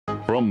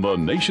From the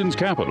nation's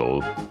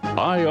capital,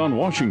 Eye on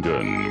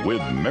Washington with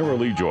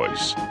Marilee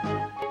Joyce.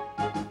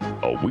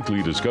 A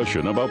weekly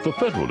discussion about the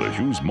federal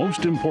issues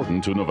most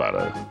important to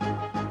Nevada.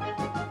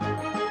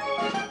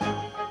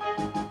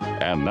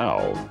 And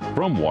now,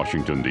 from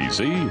Washington,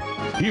 D.C.,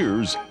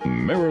 here's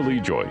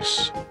Marilee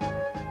Joyce.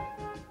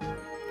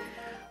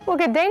 Well,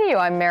 good day to you.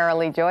 I'm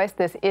Marilee Joyce.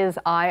 This is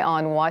Eye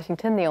on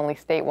Washington, the only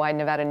statewide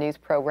Nevada news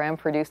program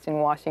produced in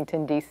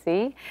Washington,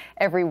 D.C.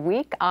 Every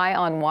week, Eye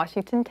on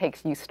Washington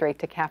takes you straight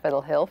to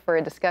Capitol Hill for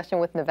a discussion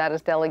with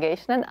Nevada's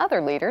delegation and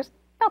other leaders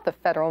about the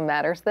federal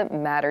matters that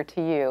matter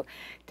to you.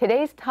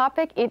 Today's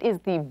topic, it is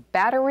the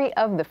battery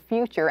of the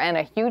future, and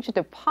a huge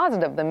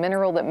deposit of the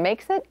mineral that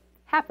makes it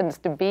happens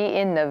to be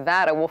in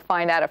Nevada. We'll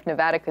find out if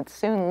Nevada could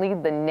soon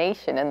lead the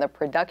nation in the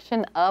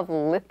production of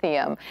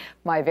lithium.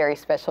 My very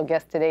special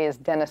guest today is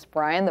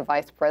Bryan, the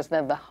Vice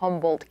President of the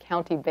Humboldt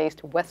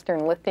County-based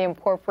Western Lithium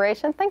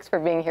Corporation. Thanks for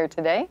being here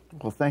today.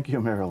 Well, thank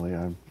you, Marilee.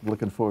 I'm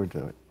looking forward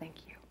to it. Thank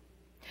you.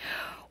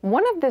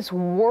 One of this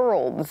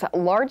world's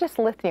largest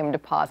lithium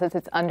deposits,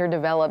 it's under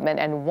development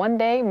and one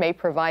day may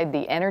provide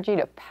the energy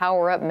to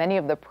power up many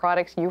of the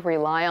products you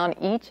rely on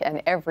each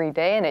and every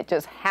day, and it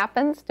just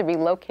happens to be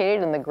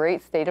located in the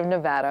great state of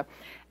Nevada.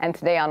 And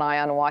today on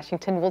Eye on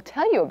Washington, we'll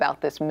tell you about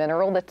this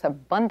mineral that's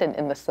abundant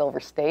in the Silver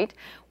State.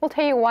 We'll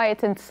tell you why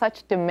it's in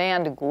such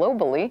demand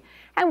globally,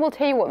 and we'll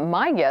tell you what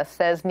my guest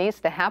says needs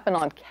to happen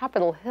on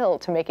Capitol Hill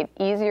to make it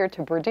easier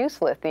to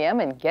produce lithium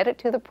and get it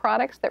to the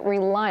products that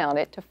rely on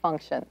it to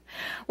function.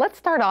 Let's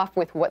start off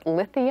with what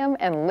lithium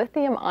and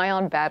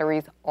lithium-ion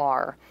batteries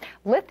are.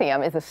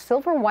 Lithium is a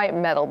silver-white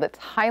metal that's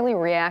highly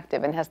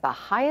reactive and has the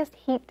highest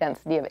heat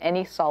density of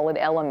any solid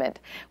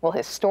element. Well,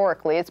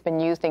 historically, it's been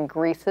used in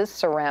greases,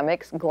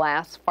 ceramics,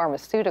 glass,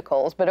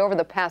 pharmaceuticals, but over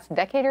the past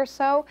decade or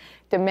so,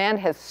 demand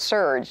has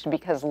surged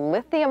because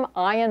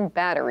lithium-ion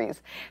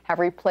batteries have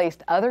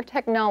replaced other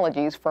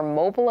technologies for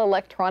mobile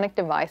electronic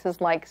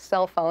devices like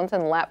cell phones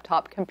and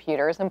laptop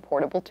computers and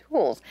portable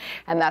tools.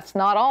 And that's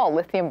not all.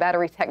 Lithium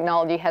battery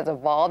technology has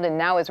evolved and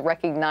now is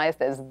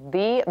recognized as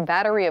the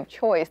battery of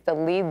choice to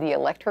lead the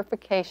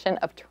electrification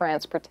of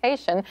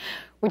transportation,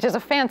 which is a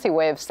fancy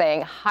way of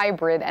saying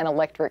hybrid and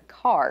electric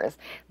cars.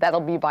 That'll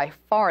be by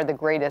far the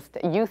greatest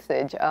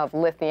usage of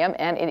lithium,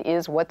 and it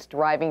is what's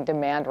driving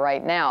demand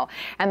right now.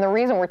 And the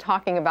reason we're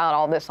talking about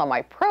all this on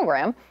my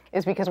program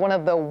is because one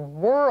of the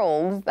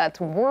world's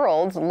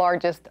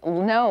largest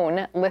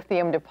known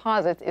lithium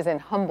deposits is in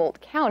Humboldt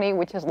County,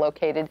 which is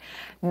located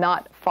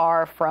not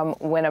far from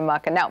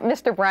Winnemucca. Now,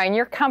 Mr. Bryan,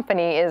 your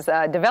company is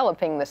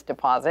developing this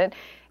deposit,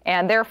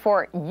 and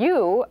therefore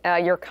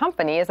your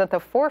company is at the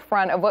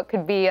forefront of what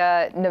could be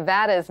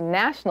Nevada's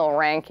national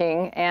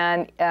ranking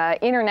and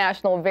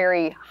international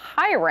very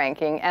high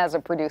ranking as a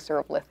producer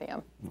of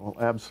lithium. Well,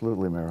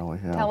 absolutely,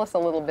 Marilee. Yeah. Tell us a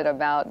little bit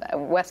about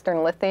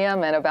Western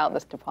Lithium and about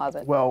this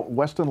deposit. Well,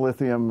 Western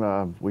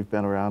Lithium, we've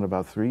been around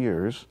about 3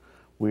 years.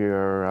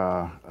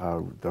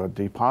 The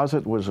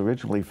deposit was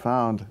originally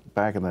found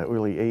back in the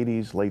early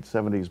 80s, late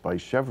 70s by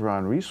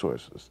Chevron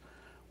Resources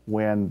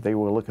when they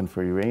were looking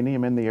for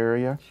uranium in the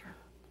area. Sure.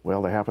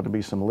 Well, there happened to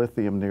be some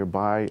lithium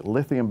nearby.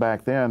 Lithium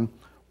back then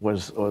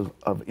was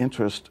of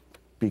interest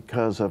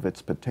because of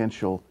its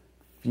potential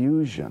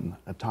fusion,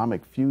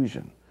 atomic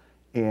fusion,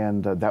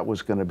 and that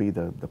was going to be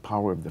the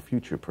power of the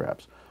future,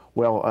 perhaps.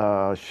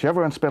 Well,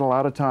 Chevron spent a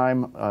lot of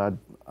time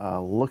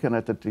looking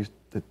at the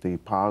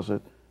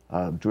deposit,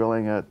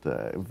 drilling it,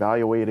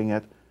 evaluating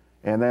it,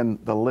 and then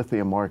the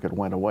lithium market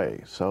went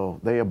away. So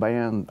they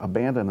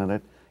abandoned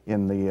it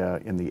in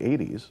the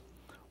 80s.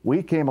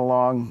 We came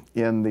along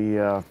in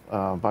the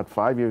about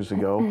 5 years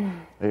ago.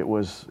 It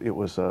was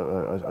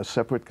a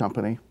separate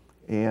company,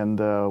 and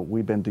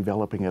we've been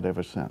developing it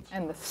ever since.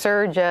 And the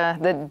surge,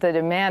 the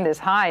demand is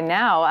high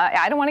now.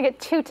 I don't want to get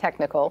too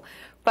technical,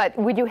 but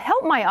would you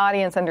help my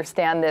audience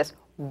understand this?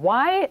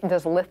 Why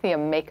does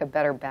lithium make a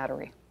better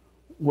battery?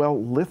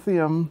 Well,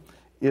 lithium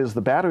is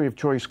the battery of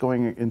choice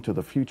going into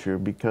the future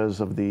because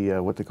of the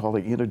what they call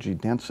the energy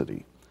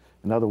density.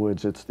 In other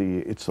words, it's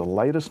the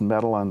lightest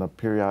metal on the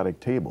periodic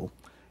table.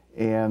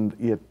 And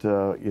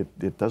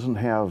it doesn't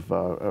have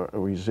a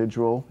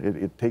residual.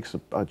 It takes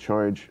a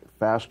charge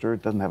faster.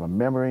 It doesn't have a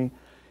memory.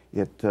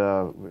 It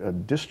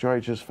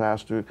discharges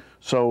faster.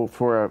 So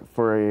for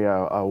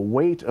a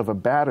weight of a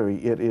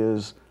battery, it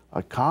is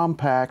a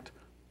compact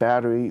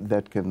battery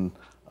that can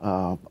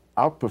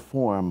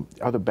outperform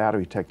other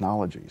battery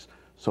technologies.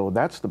 So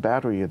that's the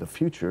battery of the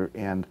future,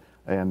 and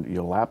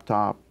your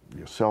laptop,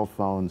 your cell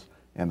phones,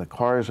 and the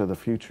cars of the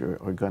future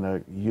are going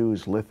to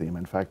use lithium.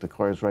 In fact, the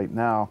cars right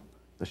now,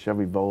 the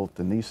Chevy Volt,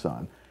 the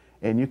Nissan.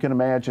 And you can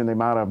imagine the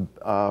amount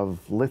of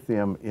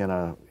lithium in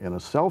a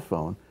cell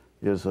phone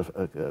is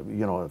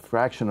a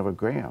fraction of a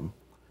gram.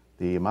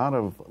 The amount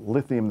of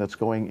lithium that's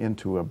going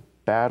into a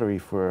battery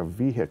for a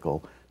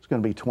vehicle is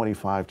going to be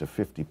 25 to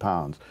 50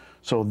 pounds.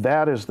 So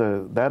that is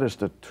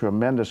the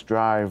tremendous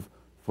drive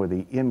for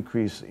the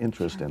increased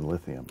interest in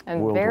lithium.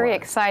 And worldwide. Very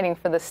exciting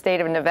for the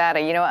state of Nevada.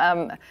 You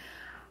know,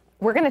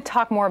 we're going to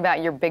talk more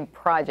about your big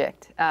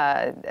project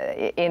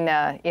in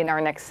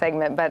our next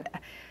segment, but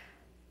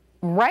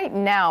Right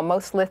now,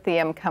 most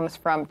lithium comes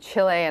from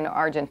Chile and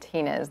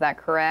Argentina. Is that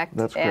correct?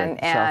 That's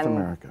correct. South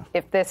America.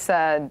 If this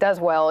does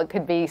well, it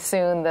could be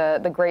soon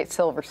the Great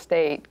Silver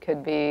State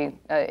could be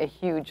a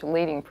huge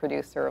leading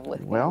producer of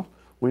lithium. Well,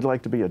 we'd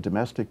like to be a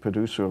domestic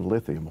producer of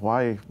lithium.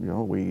 Why,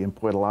 we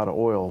import a lot of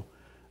oil.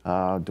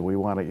 Do we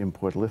want to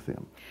import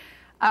lithium?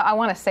 I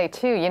want to say,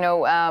 too,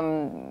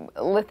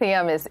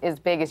 lithium is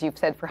big, as you've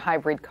said, for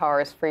hybrid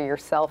cars, for your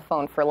cell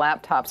phone, for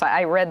laptops.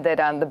 I read that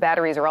the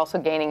batteries are also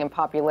gaining in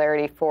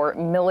popularity for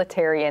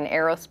military and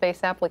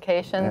aerospace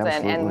applications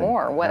and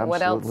more.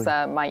 What else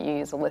might you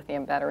use a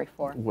lithium battery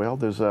for? Well,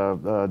 there's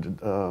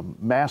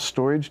mass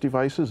storage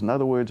devices. In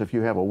other words, if you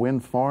have a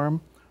wind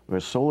farm or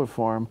a solar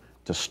farm,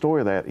 to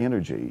store that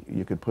energy,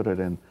 you could put it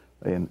in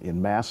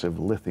massive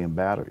lithium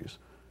batteries.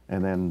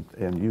 And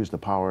use the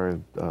power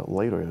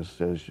later as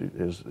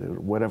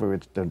whatever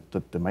the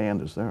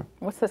demand is there.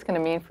 What's this going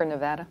to mean for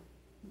Nevada?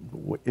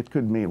 It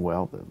could mean,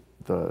 well,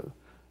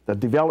 the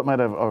development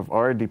of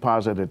our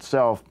deposit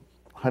itself,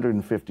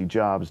 150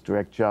 jobs,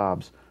 direct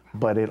jobs,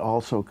 but it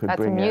also could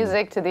bring That's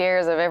music to the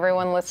ears of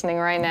everyone listening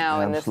right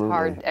now in this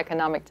hard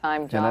economic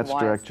time, job-wise. And that's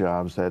direct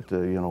jobs that,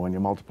 when you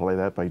multiply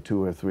that by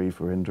 2 or 3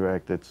 for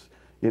indirect,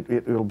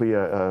 it'll be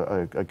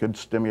a good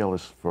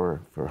stimulus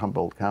for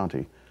Humboldt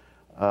County.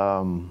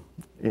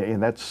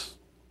 And that's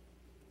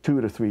 2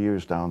 to 3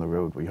 years down the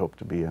road, we hope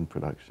to be in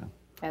production.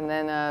 And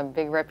then a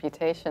big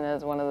reputation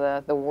as one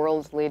of the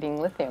world's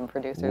leading lithium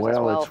producers as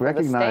well. Well, it's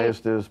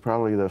recognized as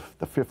probably the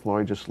 5th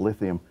largest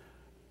lithium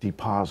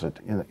deposit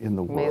in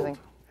the world. Amazing,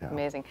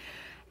 amazing.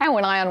 And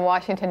when Eye on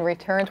Washington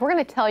returns, we're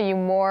going to tell you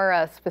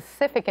more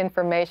specific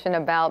information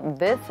about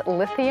this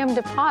lithium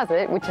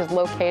deposit, which is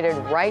located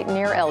right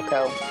near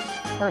Elko.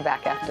 We're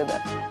back after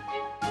this.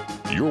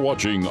 You're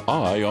watching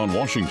Eye on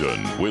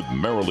Washington with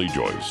Marilee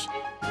Joyce.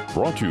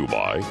 Brought to you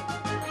by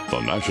the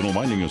National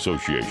Mining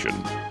Association,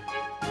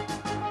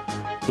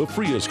 the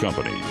Frias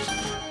Companies,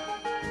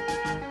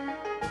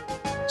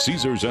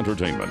 Caesars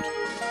Entertainment,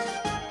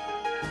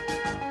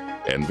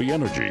 NV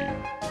Energy,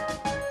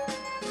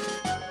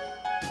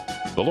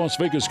 the Las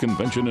Vegas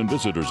Convention and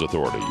Visitors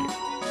Authority,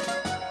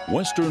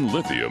 Western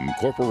Lithium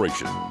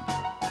Corporation,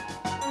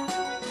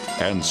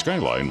 and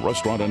Skyline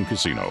Restaurant and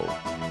Casino.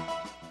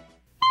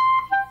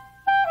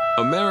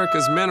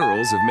 America's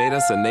minerals have made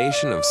us a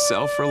nation of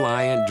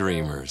self-reliant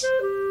dreamers,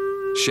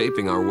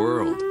 shaping our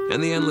world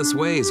and the endless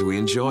ways we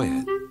enjoy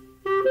it.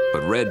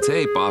 But red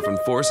tape often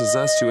forces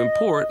us to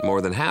import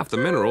more than half the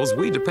minerals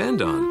we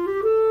depend on.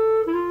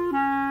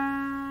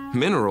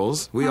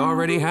 Minerals we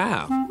already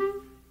have.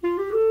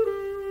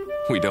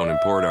 We don't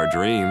import our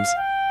dreams.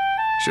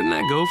 Shouldn't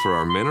that go for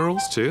our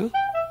minerals, too?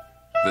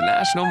 The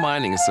National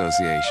Mining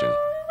Association.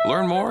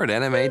 Learn more at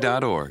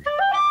nma.org.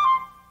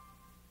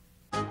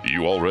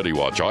 You already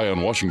watch Eye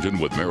on Washington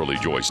with Marilee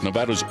Joyce,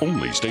 Nevada's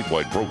only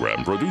statewide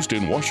program produced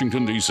in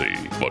Washington, D.C.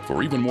 But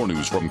for even more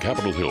news from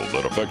Capitol Hill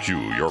that affects you,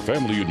 your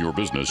family, and your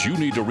business, you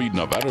need to read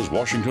Nevada's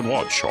Washington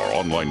Watch, our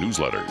online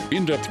newsletter.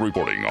 In-depth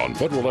reporting on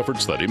federal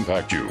efforts that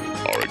impact you.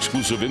 Our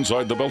exclusive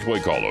Inside the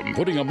Beltway column,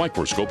 putting a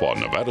microscope on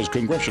Nevada's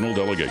congressional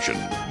delegation.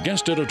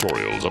 Guest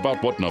editorials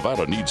about what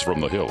Nevada needs from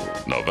the Hill.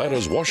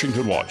 Nevada's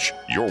Washington Watch,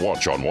 your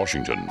watch on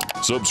Washington.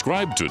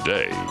 Subscribe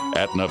today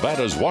at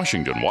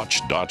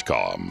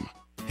nevadaswashingtonwatch.com.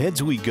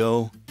 Heads we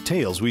go,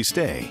 tails we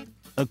stay.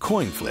 A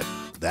coin flip.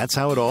 That's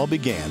how it all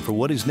began for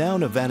what is now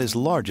Nevada's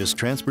largest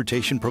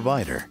transportation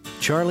provider.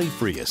 Charlie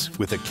Frias,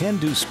 with a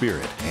can-do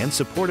spirit and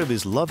support of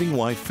his loving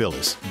wife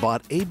Phyllis,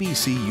 bought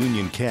ABC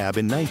Union Cab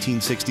in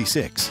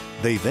 1966.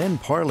 They then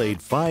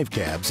parlayed 5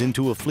 cabs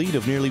into a fleet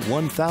of nearly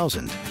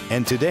 1,000.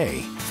 And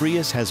today,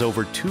 Frias has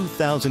over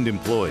 2,000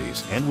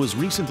 employees and was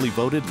recently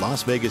voted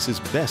Las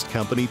Vegas's best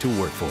company to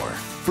work for.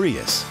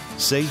 Frias,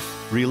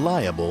 safe,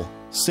 reliable,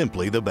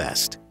 simply the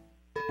best.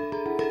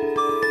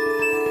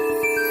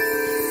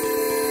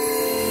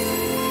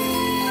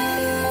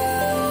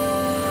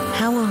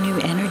 How will new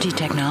energy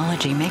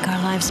technology make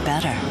our lives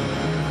better?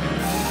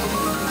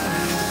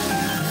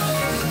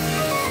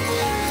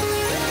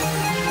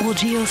 Will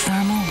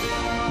geothermal,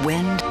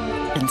 wind,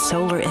 and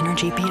solar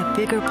energy be a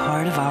bigger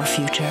part of our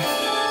future?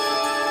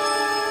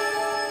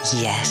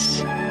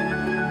 Yes.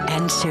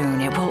 And soon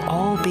it will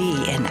all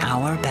be in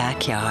our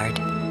backyard.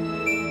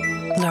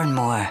 Learn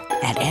more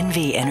at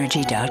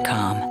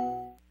nvenergy.com.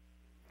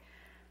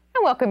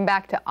 Welcome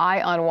back to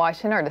Eye on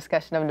Washington, our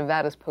discussion of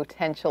Nevada's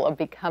potential of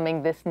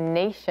becoming this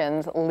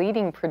nation's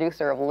leading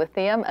producer of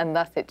lithium and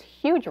thus its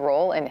huge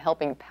role in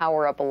helping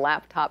power up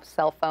laptops,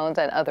 cell phones,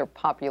 and other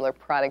popular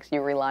products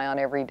you rely on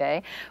every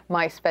day.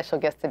 My special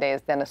guest today is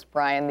Dennis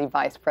Bryan, the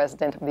Vice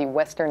President of the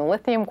Western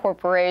Lithium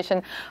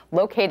Corporation,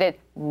 located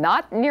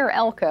not near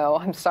Elko.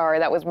 I'm sorry,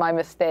 that was my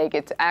mistake.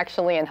 It's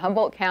actually in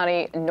Humboldt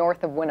County,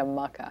 north of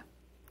Winnemucca.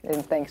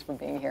 And thanks for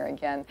being here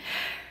again.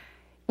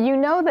 You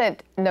know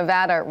that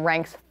Nevada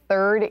ranks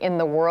third in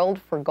the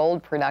world for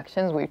gold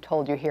productions, we've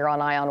told you here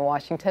on Eye on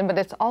Washington, but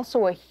it's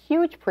also a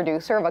huge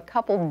producer of a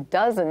couple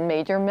dozen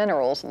major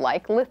minerals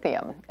like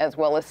lithium, as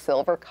well as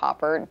silver,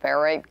 copper,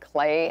 barite,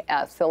 clay,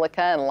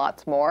 silica, and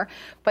lots more.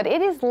 But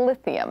it is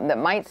lithium that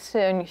might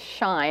soon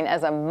shine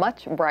as a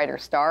much brighter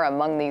star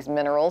among these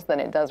minerals than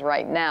it does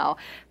right now.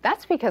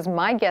 That's because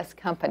my guest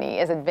company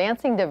is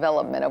advancing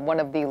development of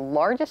one of the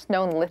largest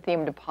known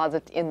lithium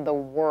deposits in the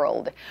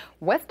world.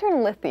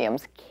 Western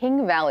Lithium's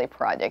King Valley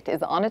project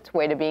is on its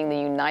way to being the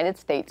United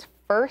States'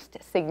 first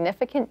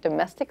significant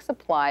domestic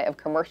supply of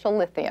commercial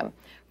lithium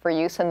for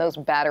use in those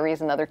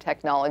batteries and other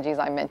technologies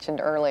I mentioned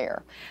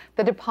earlier.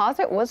 The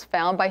deposit was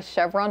found by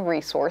Chevron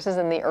Resources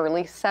in the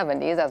early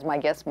 70s, as my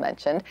guest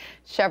mentioned.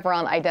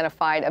 Chevron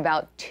identified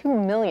about 2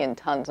 million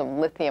tons of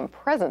lithium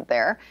present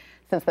there.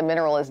 Since the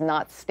mineral is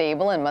not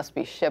stable and must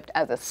be shipped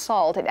as a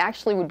salt, it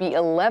actually would be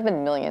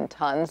 11 million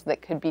tons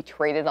that could be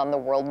traded on the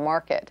world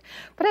market.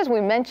 But as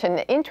we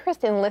mentioned,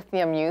 interest in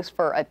lithium use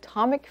for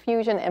atomic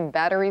fusion and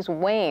batteries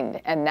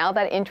waned, and now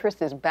that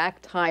interest is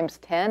back times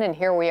 10, and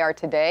here we are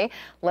today.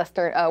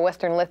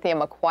 Western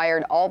Lithium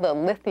acquired all the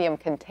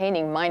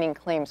lithium-containing mining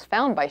claims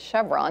found by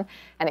Chevron,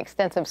 and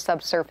extensive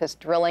subsurface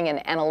drilling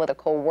and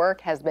analytical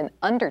work has been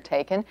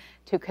undertaken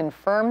to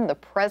confirm the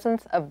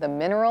presence of the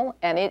mineral,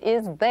 and it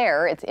is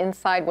there. It's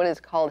inside what is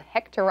called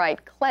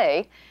hectorite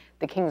clay.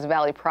 The Kings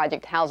Valley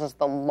project houses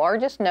the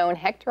largest known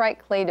hectorite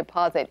clay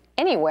deposit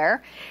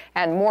anywhere,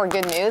 and more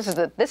good news is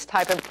that this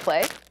type of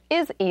clay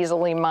is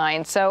easily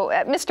mined. So,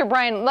 Mr.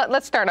 Bryan,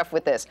 let's start off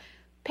with this.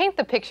 Paint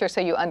the picture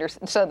so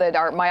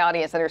that my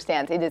audience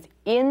understands. It is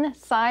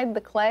inside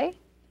the clay?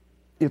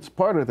 It's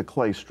part of the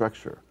clay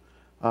structure.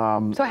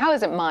 So how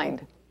is it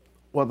mined?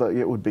 Well,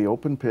 it would be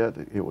open pit.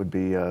 It would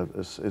be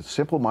it's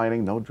simple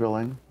mining, no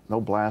drilling,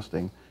 no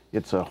blasting.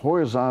 It's a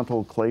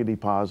horizontal clay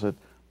deposit,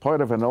 part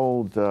of an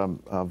old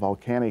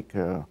volcanic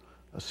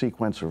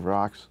sequence of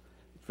rocks.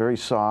 Very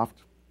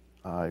soft.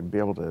 You'd be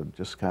able to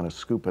just kind of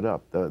scoop it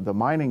up. The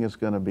mining is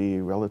going to be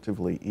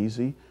relatively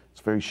easy.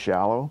 It's very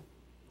shallow.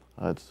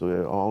 It's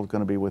all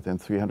going to be within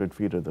 300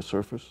 feet of the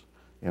surface,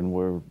 and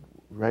we're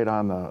right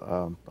on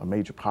a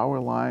major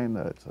power line.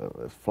 It's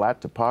a flat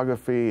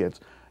topography. It's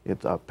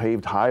a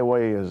paved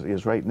highway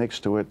is right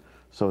next to it,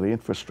 so the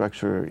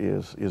infrastructure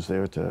is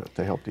there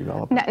to help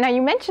develop it. Now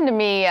you mentioned to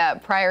me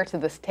prior to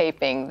this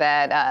taping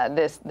that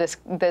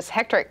this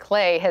hectorite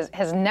clay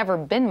has never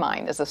been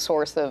mined as a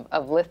source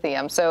of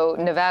lithium. So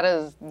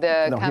Nevada's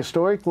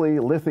historically,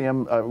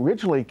 lithium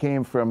originally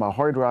came from a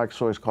hard rock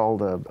source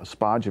called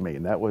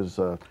spodumene. That was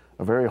a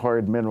very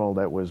hard mineral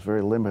that was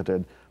very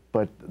limited.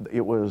 But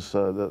it was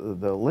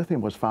the lithium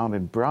was found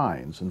in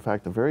brines. In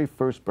fact, the very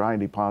first brine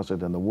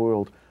deposit in the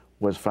world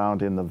was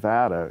found in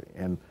Nevada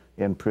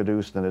and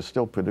produced, and is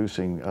still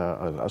producing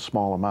a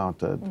small amount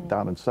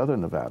down in southern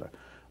Nevada.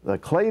 The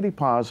clay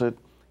deposit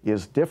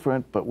is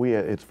different, but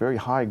it's very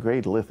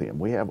high-grade lithium.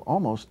 We have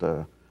almost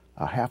a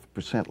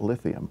 0.5%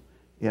 lithium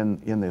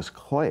in this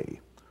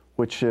clay,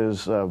 which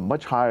is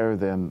much higher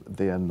than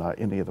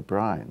any of the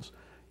brines.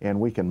 And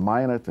we can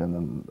mine it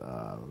in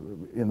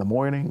the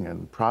morning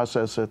and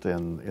process it,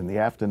 and in the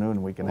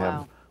afternoon we can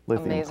have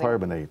lithium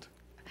carbonate.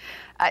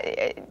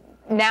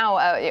 Now,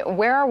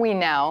 where are we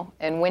now,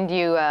 and when do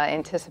you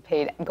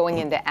anticipate going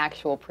into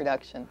actual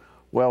production?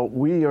 Well,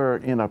 we are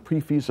in a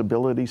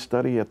pre-feasibility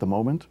study at the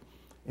moment,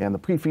 and the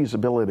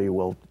pre-feasibility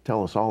will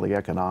tell us all the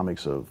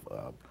economics of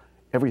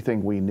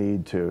everything we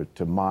need to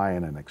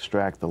mine and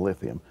extract the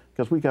lithium,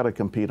 because we got to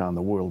compete on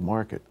the world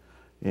market.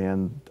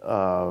 And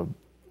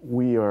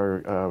we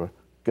are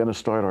going to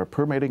start our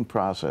permitting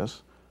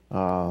process.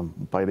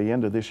 By the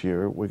end of this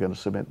year, we're going to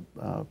submit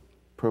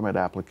permit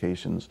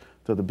applications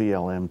to the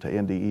BLM, to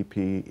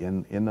NDEP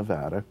in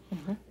Nevada.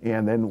 Mm-hmm.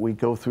 And then we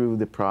go through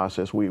the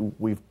process.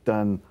 We've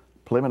done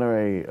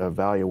preliminary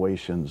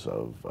evaluations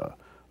of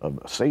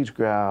sage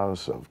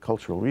grouse, of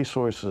cultural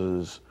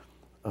resources,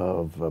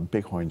 of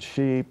bighorn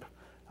sheep,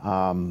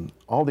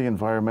 all the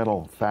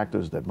environmental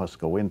factors that must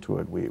go into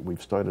it.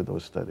 We've started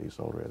those studies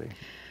already.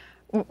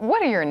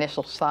 What are your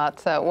initial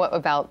thoughts? What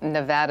about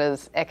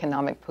Nevada's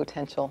economic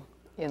potential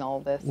in all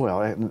this?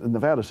 Well,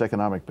 Nevada's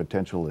economic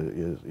potential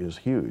is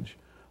huge.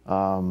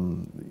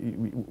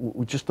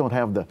 We just don't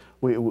have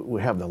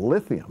we have the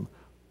lithium,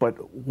 but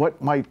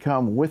what might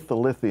come with the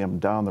lithium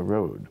down the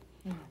road?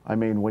 Mm. I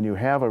mean, when you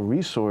have a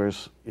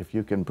resource, if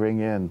you can bring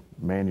in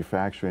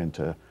manufacturing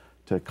to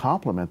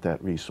complement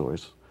that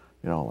resource,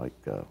 like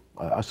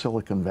a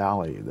Silicon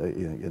Valley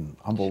in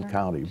Humboldt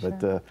County, but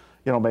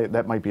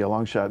that might be a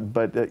long shot,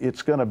 but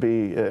it's going to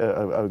be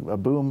a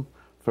boom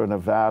for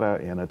Nevada,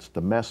 and it's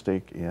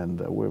domestic,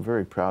 and we're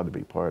very proud to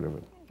be part of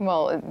it.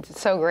 Well,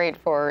 it's so great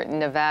for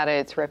Nevada,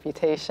 its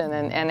reputation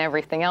and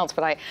everything else.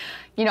 But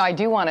I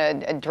do want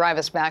to drive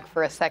us back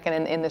for a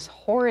second in this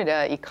horrid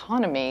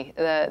economy.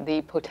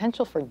 The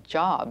potential for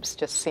jobs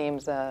just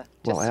seems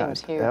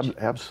huge.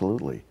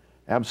 Absolutely,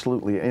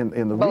 absolutely, and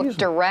the both reason,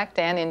 direct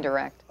and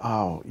indirect.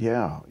 Oh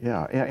yeah,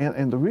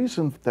 and the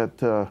reason that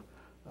the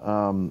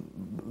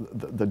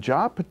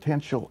job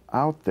potential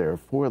out there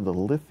for the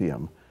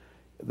lithium,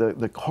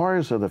 the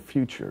cars of the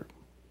future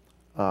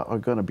are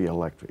going to be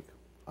electric.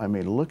 I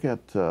mean, look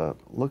at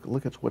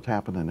what's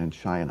happening in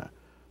China.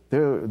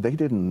 They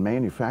didn't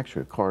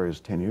manufacture cars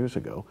 10 years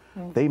ago.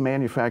 They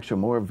manufacture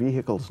more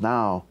vehicles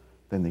now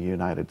than the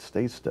United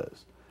States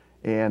does.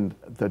 And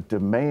the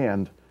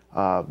demand,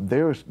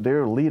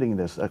 they're leading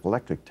this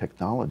electric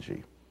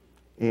technology.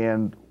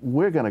 And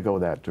we're going to go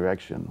that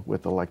direction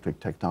with electric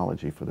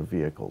technology for the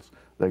vehicles.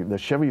 The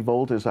Chevy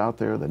Volt is out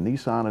there, the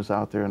Nissan is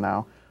out there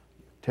now.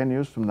 10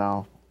 years from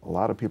now, a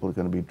lot of people are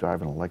going to be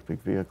driving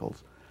electric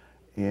vehicles.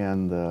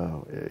 And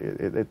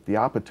the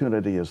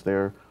opportunity is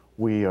there.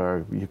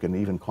 You can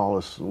even call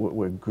us,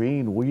 we're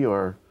green.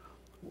 We're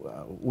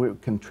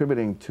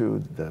contributing to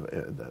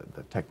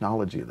the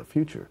technology of the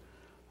future.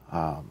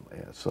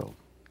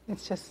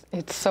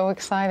 It's so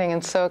exciting,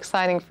 and so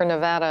exciting for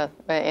Nevada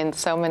in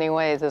so many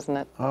ways, isn't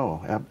it?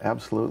 Oh,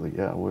 absolutely,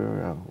 yeah.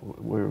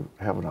 We're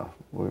having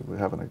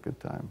a good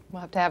time.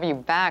 We'll have to have you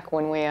back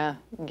when we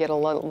get a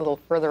little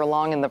further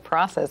along in the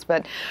process.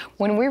 But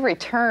when we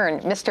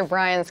return, Mr.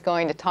 Bryan's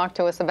going to talk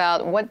to us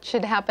about what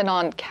should happen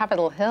on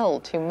Capitol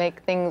Hill to make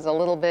things a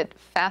little bit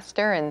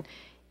faster and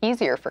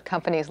easier for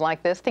companies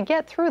like this to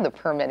get through the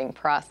permitting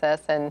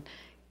process and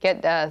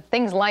get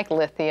things like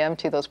lithium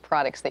to those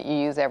products that you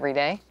use every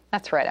day.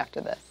 That's right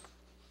after this.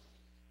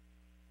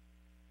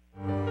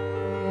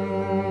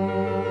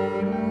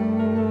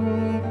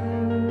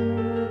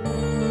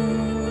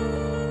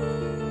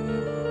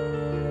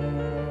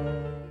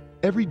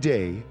 Every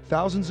day,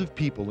 thousands of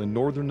people in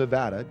northern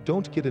Nevada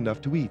don't get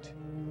enough to eat.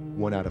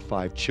 1 out of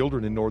 5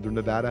 children in northern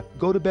Nevada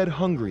go to bed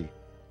hungry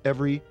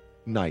every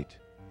night.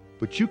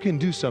 But you can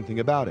do something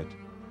about it.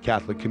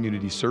 Catholic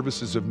Community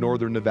Services of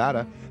Northern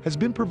Nevada has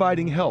been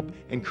providing help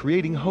and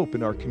creating hope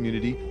in our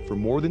community for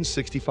more than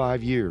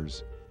 65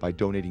 years. By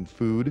donating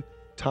food,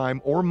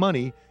 time, or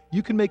money,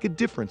 you can make a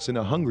difference in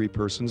a hungry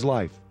person's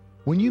life.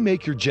 When you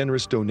make your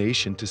generous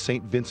donation to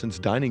St. Vincent's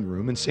Dining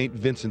Room and St.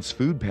 Vincent's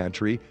Food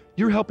Pantry,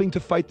 you're helping to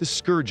fight the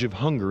scourge of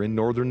hunger in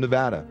Northern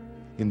Nevada.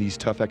 In these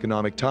tough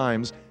economic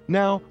times,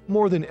 now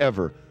more than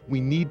ever, we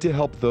need to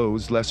help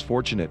those less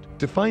fortunate.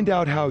 To find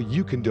out how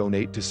you can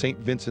donate to St.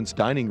 Vincent's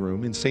Dining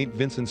Room and St.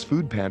 Vincent's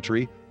Food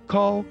Pantry,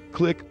 call,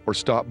 click, or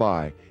stop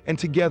by. And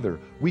together,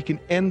 we can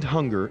end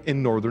hunger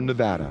in Northern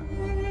Nevada.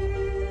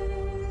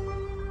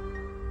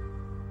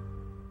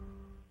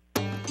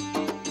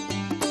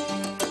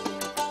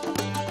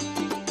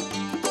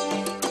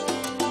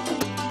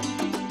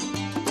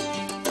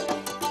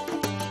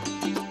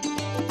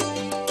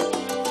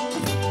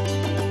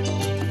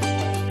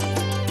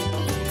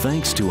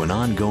 Thanks to an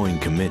ongoing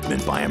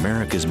commitment by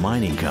America's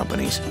mining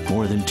companies,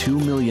 more than 2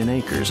 million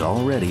acres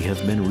already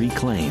have been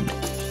reclaimed.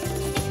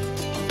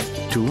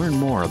 To learn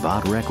more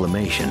about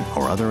reclamation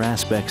or other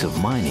aspects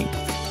of mining,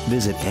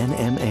 visit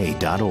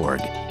nma.org,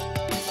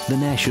 the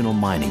National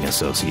Mining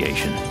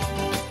Association.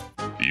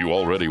 You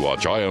already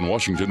watch Eye on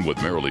Washington with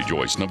Marilee,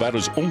 Joyce,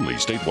 Nevada's only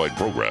statewide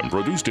program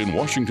produced in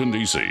Washington,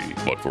 D.C.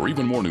 But for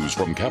even more news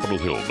from Capitol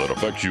Hill that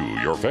affects you,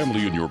 your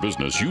family, and your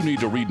business, you need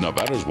to read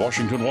Nevada's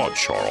Washington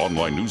Watch, our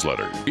online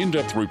newsletter.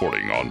 In-depth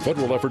reporting on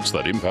federal efforts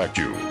that impact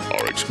you.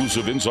 Our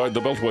exclusive Inside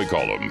the Beltway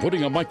column,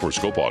 putting a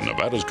microscope on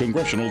Nevada's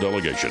congressional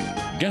delegation.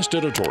 Guest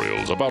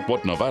editorials about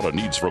what Nevada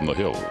needs from the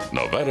Hill.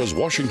 Nevada's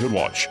Washington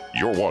Watch,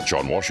 your watch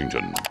on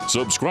Washington.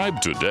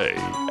 Subscribe today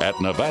at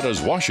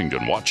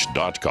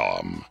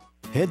nevadaswashingtonwatch.com.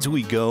 Heads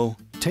we go,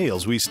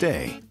 tails we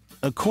stay.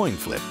 A coin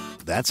flip.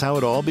 That's how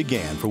it all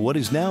began for what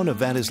is now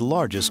Nevada's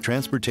largest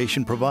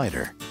transportation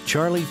provider.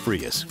 Charlie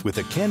Frias, with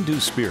a can-do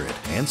spirit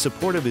and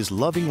support of his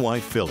loving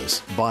wife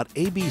Phyllis, bought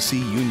ABC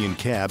Union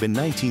Cab in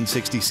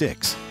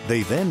 1966.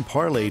 They then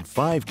parlayed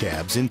 5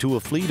 cabs into a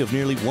fleet of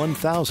nearly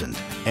 1,000.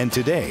 And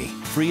today,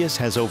 Frias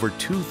has over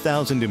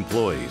 2,000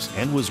 employees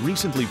and was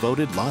recently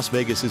voted Las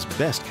Vegas's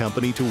best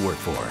company to work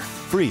for.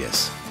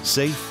 Frias,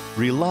 safe,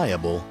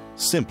 reliable,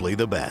 simply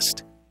the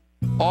best.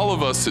 All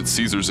of us at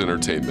Caesars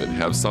Entertainment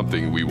have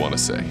something we want to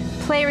say.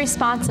 Play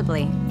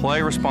responsibly.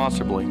 Play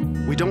responsibly.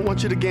 We don't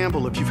want you to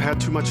gamble if you've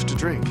had too much to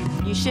drink.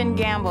 You shouldn't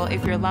gamble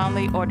if you're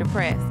lonely or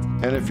depressed.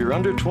 And if you're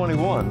under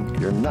 21,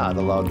 you're not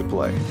allowed to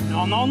play.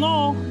 No, no,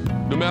 no.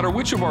 No matter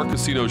which of our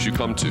casinos you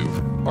come to,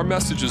 our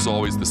message is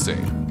always the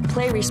same.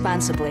 Play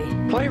responsibly.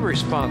 Play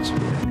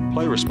responsibly.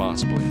 Play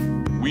responsibly.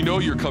 We know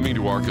you're coming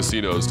to our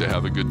casinos to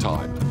have a good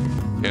time,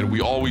 and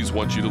we always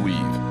want you to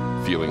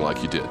leave feeling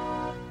like you did.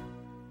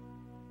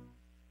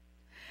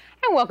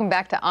 And welcome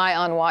back to Eye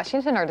on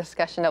Washington, our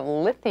discussion of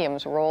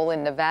lithium's role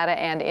in Nevada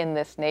and in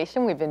this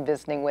nation. We've been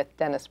visiting with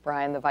Dennis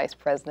Bryan, the Vice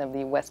President of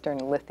the Western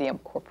Lithium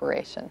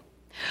Corporation.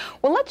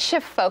 Well, let's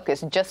shift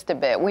focus just a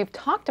bit. We've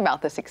talked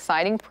about this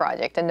exciting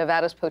project and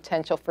Nevada's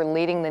potential for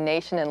leading the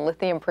nation in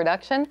lithium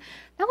production.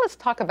 Now let's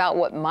talk about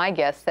what my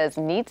guest says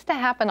needs to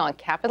happen on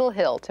Capitol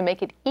Hill to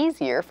make it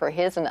easier for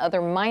his and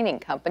other mining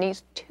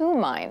companies to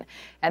mine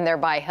and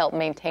thereby help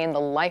maintain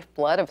the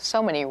lifeblood of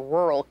so many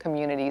rural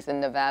communities in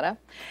Nevada.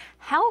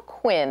 Hal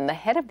Quinn, the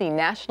head of the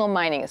National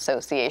Mining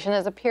Association,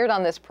 has appeared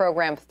on this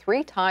program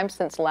 3 times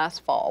since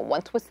last fall,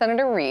 once with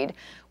Senator Reid,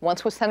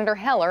 once with Senator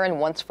Heller, and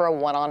once for a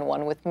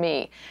one-on-one with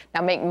me.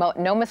 Now, make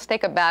no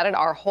mistake about it,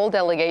 our whole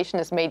delegation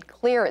has made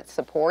clear its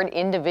support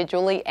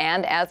individually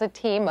and as a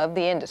team of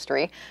the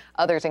industry.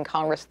 Others in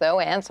Congress, though,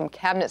 and some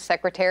cabinet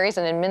secretaries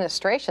and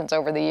administrations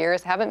over the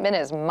years haven't been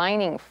as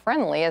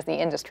mining-friendly as the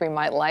industry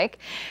might like.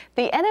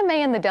 The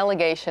NMA and the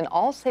delegation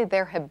all say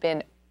there have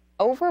been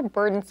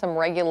overburdensome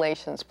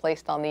regulations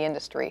placed on the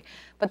industry.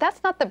 But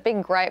that's not the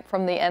big gripe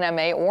from the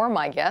NMA or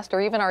my guest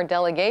or even our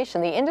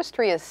delegation. The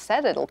industry has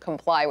said it'll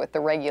comply with the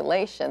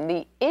regulation.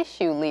 The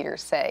issue,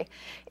 leaders say,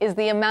 is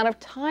the amount of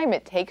time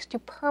it takes to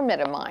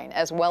permit a mine,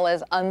 as well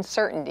as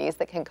uncertainties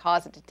that can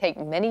cause it to take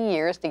many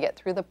years to get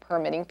through the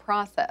permitting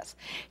process.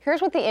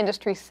 Here's what the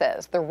industry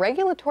says. The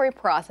regulatory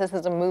process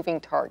is a moving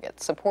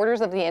target.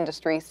 Supporters of the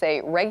industry say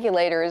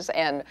regulators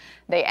and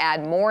they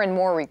add more and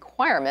more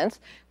requirements,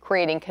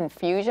 creating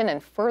confusion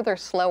and further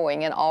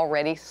slowing an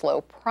already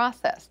slow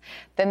process.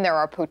 Then there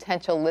are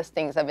potential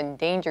listings of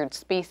endangered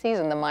species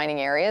in the mining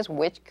areas,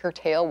 which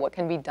curtail what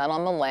can be done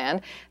on the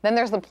land. Then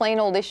there's the plain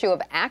old issue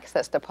of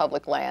access to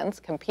public lands.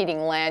 Competing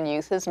land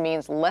uses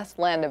means less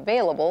land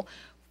available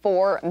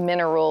for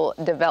mineral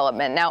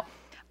development. Now,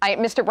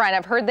 Mr. Bryan,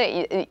 I've heard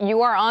that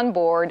you are on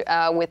board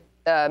with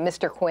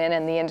Mr. Quinn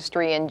and the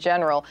industry in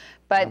general,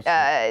 but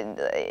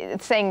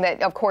saying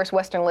that, of course,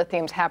 Western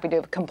Lithium's happy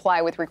to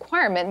comply with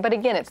requirement, but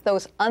again, it's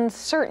those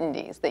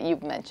uncertainties that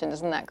you've mentioned,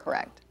 isn't that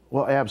correct?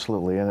 Well,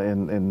 absolutely,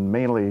 and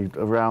mainly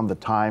around the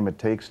time it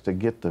takes to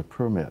get the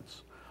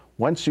permits.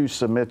 Once you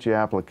submit your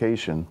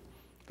application,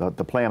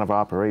 the plan of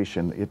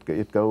operation,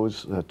 it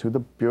goes to the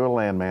Bureau of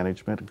Land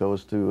Management, it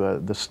goes to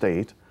the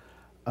state,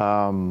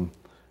 and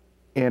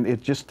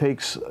it just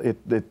takes,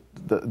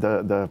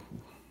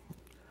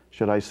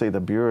 should I say, the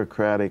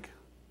bureaucratic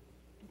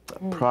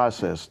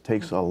process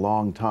takes a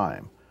long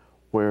time,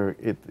 where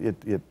it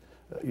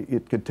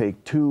could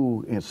take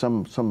 2, in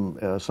some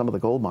of the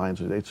gold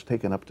mines, it's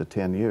taken up to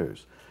 10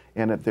 years.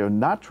 And if they're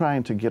not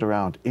trying to get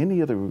around any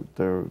of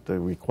the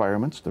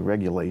requirements, the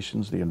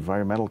regulations, the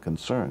environmental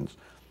concerns.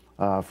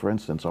 For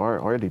instance,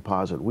 our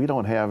deposit, we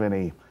don't have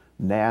any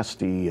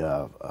nasty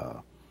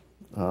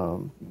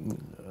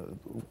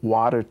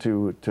water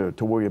to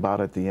worry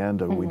about at the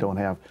end, or we don't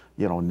have,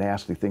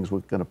 nasty things we're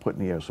going to put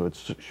in the air. So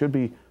it should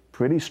be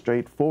pretty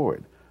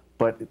straightforward.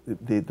 But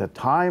the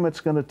time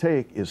it's going to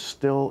take is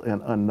still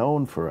an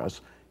unknown for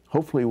us.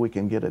 Hopefully we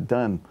can get it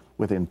done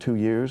within 2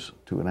 years,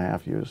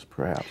 2.5 years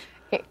perhaps.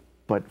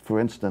 But for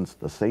instance,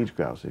 the sage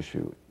grouse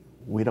issue,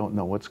 we don't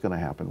know what's going to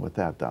happen with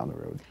that down the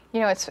road.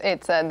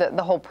 It's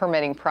the whole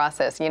permitting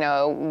process.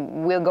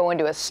 We'll go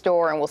into a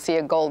store and we'll see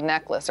a gold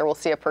necklace, or we'll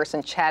see a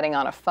person chatting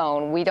on a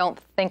phone. We don't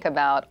think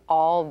about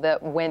all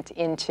that went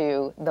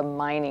into the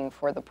mining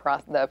for the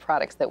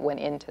products that went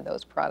into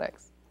those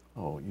products.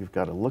 Oh, you've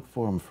got to look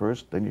for them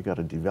first, then you've got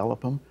to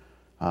develop them,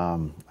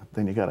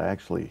 then you got to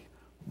actually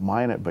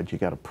mine it, but you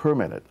got to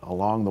permit it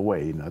along the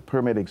way.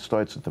 Permitting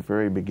starts at the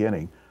very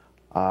beginning.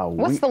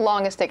 What's the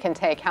longest it can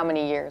take? How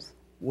many years?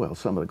 Well,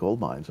 some of the gold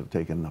mines have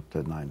taken up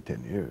to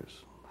 9-10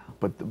 years. Wow.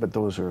 But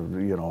those are,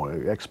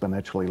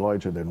 exponentially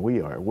larger than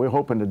we are. We're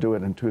hoping to do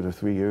it in 2 to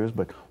 3 years,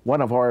 but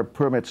one of our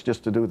permits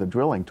just to do the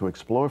drilling, to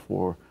explore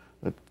for,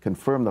 that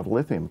confirmed the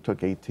lithium,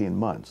 took 18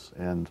 months.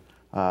 And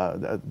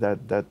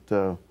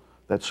that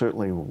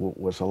certainly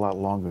was a lot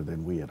longer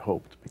than we had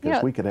hoped,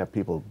 because we could have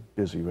people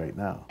busy right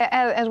now.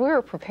 As we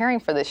were preparing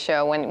for this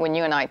show, when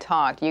you and I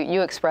talked,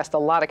 you expressed a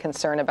lot of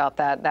concern about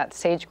that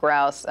sage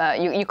grouse.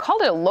 You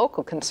called it a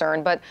local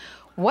concern, but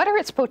what are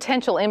its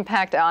potential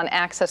impact on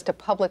access to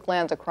public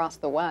lands across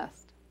the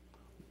West?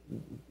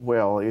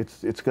 Well,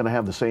 it's going to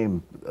have the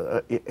same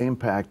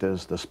impact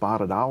as the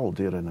spotted owl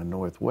did in the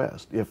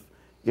Northwest,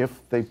 if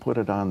they put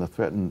it on the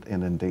threatened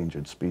and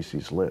endangered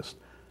species list,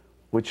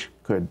 which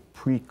could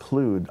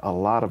preclude a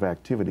lot of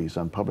activities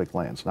on public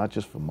lands, not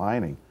just for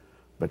mining,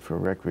 but for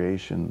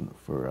recreation,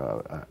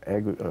 for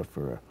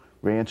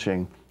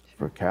ranching,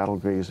 for cattle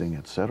grazing,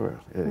 etc.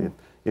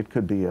 It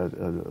could be a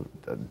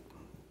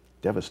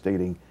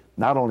devastating,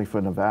 not only for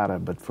Nevada,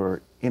 but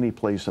for any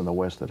place in the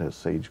West that has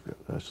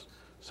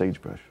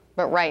sagebrush.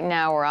 But right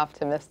now we're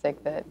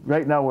optimistic that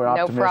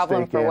no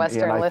problem for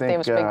Western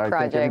Lithium's big project.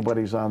 I think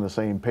everybody's on the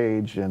same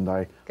page, and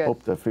I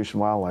hope the Fish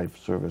and Wildlife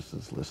Service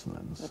is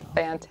listening. So.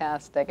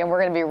 Fantastic. And we're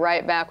going to be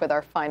right back with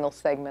our final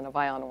segment of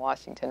Eye on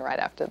Washington right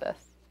after this.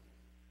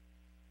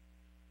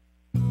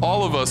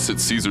 All of us at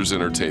Caesars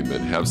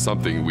Entertainment have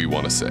something we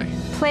want to say.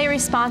 Play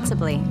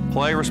responsibly.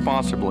 Play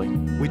responsibly.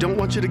 We don't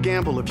want you to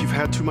gamble if you've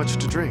had too much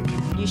to drink.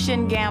 You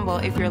shouldn't gamble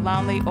if you're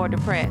lonely or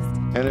depressed.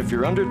 And if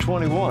you're under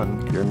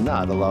 21, you're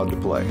not allowed to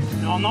play.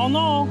 No, no,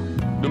 no.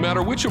 No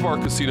matter which of our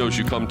casinos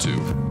you come to,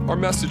 our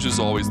message is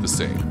always the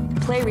same.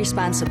 Play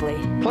responsibly.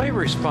 Play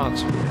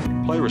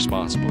responsibly. Play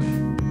responsibly.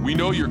 We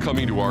know you're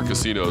coming to our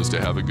casinos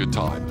to have a good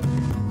time,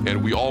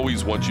 and we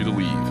always want you to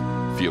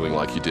leave feeling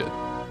like you did.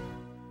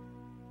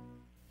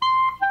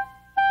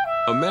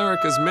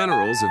 America's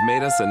minerals have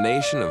made us a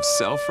nation of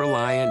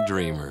self-reliant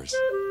dreamers,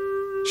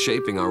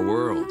 shaping our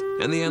world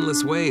and the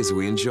endless ways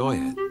we enjoy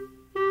it.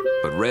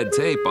 But red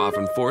tape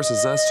often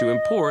forces us to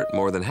import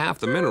more than half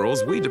the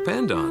minerals we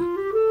depend on.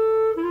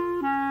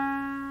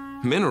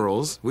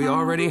 Minerals we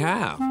already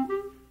have.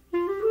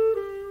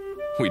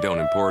 We don't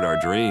import our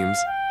dreams.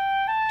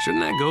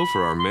 Shouldn't that go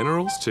for our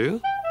minerals,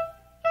 too?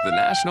 The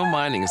National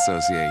Mining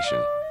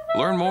Association.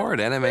 Learn more at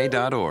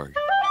nma.org.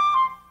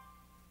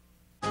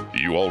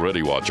 You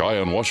already watch Eye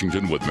on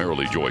Washington with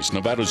Marilee, Joyce,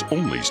 Nevada's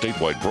only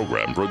statewide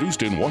program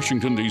produced in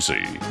Washington, D.C.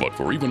 But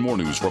for even more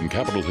news from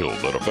Capitol Hill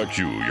that affects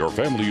you, your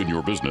family, and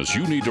your business,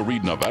 you need to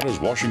read Nevada's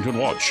Washington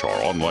Watch,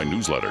 our online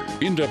newsletter.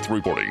 In-depth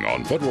reporting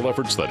on federal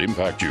efforts that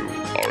impact you.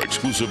 Our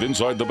exclusive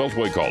Inside the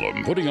Beltway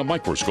column, putting a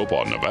microscope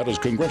on Nevada's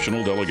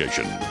congressional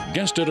delegation.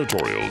 Guest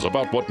editorials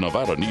about what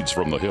Nevada needs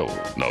from the Hill.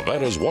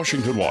 Nevada's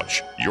Washington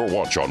Watch, your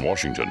watch on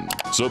Washington.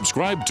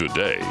 Subscribe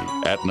today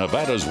at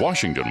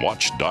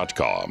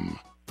nevadaswashingtonwatch.com.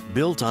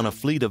 Built on a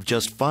fleet of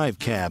just 5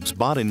 cabs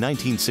bought in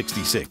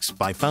 1966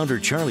 by founder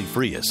Charlie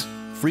Frias,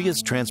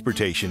 Frias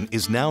Transportation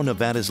is now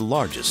Nevada's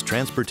largest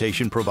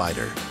transportation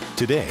provider.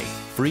 Today,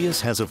 Frias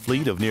has a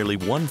fleet of nearly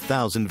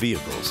 1,000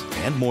 vehicles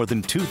and more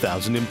than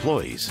 2,000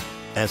 employees.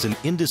 As an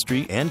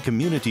industry and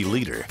community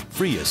leader,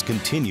 Frias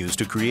continues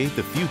to create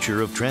the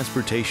future of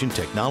transportation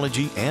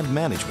technology and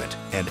management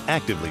and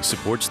actively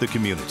supports the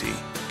community,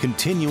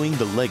 continuing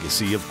the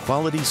legacy of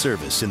quality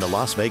service in the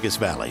Las Vegas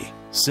Valley.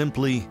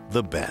 Simply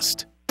the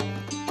best.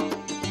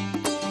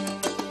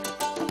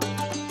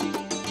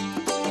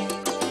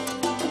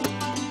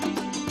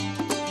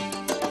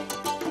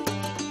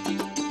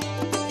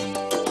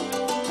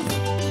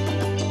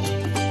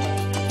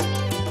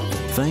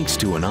 Thanks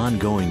to an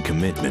ongoing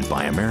commitment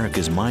by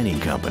America's mining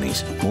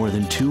companies, more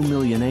than 2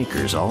 million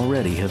acres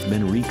already have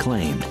been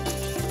reclaimed.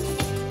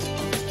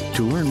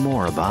 To learn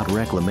more about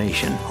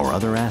reclamation or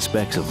other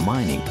aspects of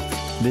mining,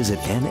 visit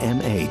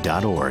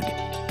nma.org,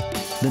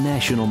 the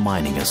National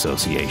Mining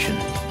Association.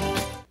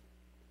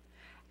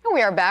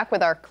 We are back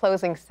with our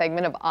closing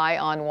segment of Eye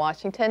on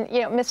Washington.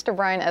 You know, Mr.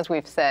 Bryan, as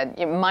we've said,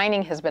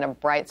 mining has been a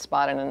bright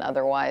spot in an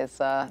otherwise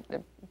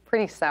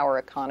pretty sour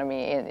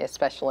economy,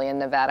 especially in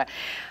Nevada.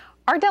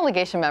 Our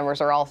delegation members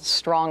are all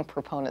strong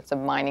proponents of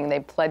mining.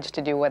 They pledge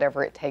to do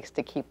whatever it takes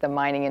to keep the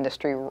mining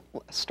industry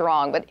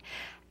strong. But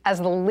as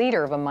the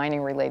leader of a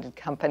mining-related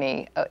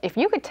company, if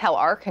you could tell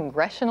our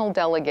congressional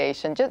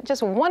delegation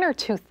just 1 or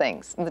 2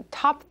 things, the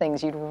top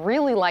things you'd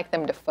really like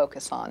them to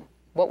focus on,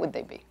 what would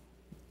they be?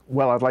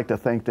 Well, I'd like to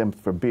thank them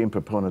for being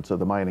proponents of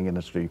the mining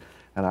industry.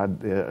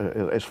 And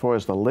as far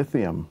as the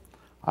lithium,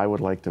 I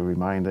would like to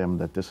remind them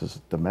that this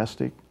is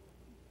domestic.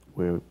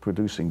 We're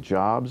producing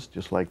jobs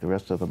just like the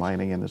rest of the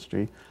mining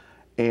industry.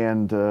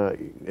 And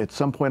at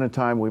some point in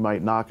time, we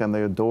might knock on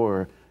their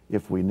door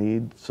if we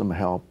need some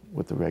help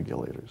with the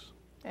regulators.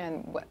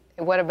 And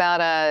what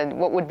about,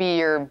 what would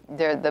be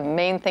the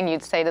main thing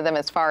you'd say to them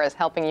as far as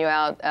helping you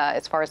out,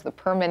 as far as the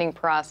permitting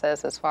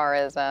process, as far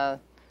as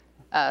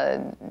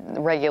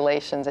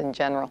regulations in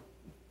general?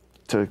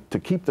 To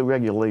keep the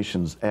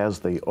regulations as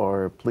they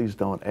are, please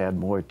don't add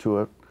more to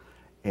it.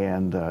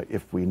 And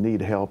if we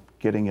need help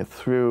getting it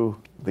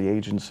through the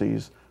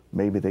agencies,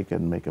 maybe they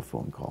can make a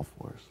phone call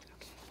for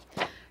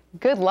us.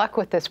 Good luck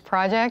with this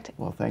project.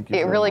 Well, thank you.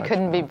 It really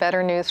couldn't be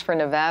better news for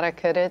Nevada,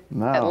 could it?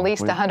 No. At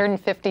least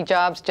 150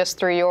 jobs just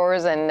through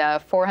yours,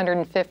 and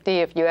 450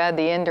 if you add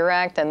the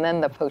indirect, and then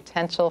the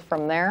potential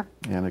from there.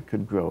 And it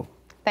could grow.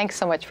 Thanks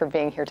so much for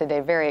being here today.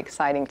 Very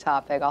exciting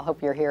topic. I'll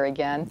hope you're here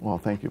again. Well,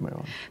 thank you,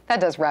 Marilee.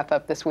 That does wrap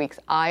up this week's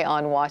Eye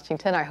on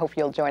Washington. I hope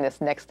you'll join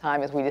us next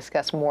time as we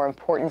discuss more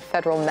important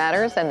federal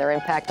matters and their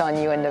impact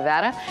on you in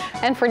Nevada.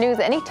 And for news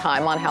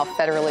anytime on how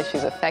federal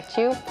issues affect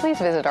you, please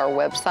visit our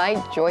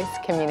website,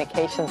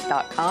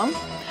 joycecommunications.com.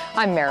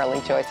 I'm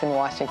Marilee, Joyce in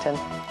Washington.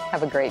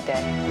 Have a great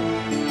day.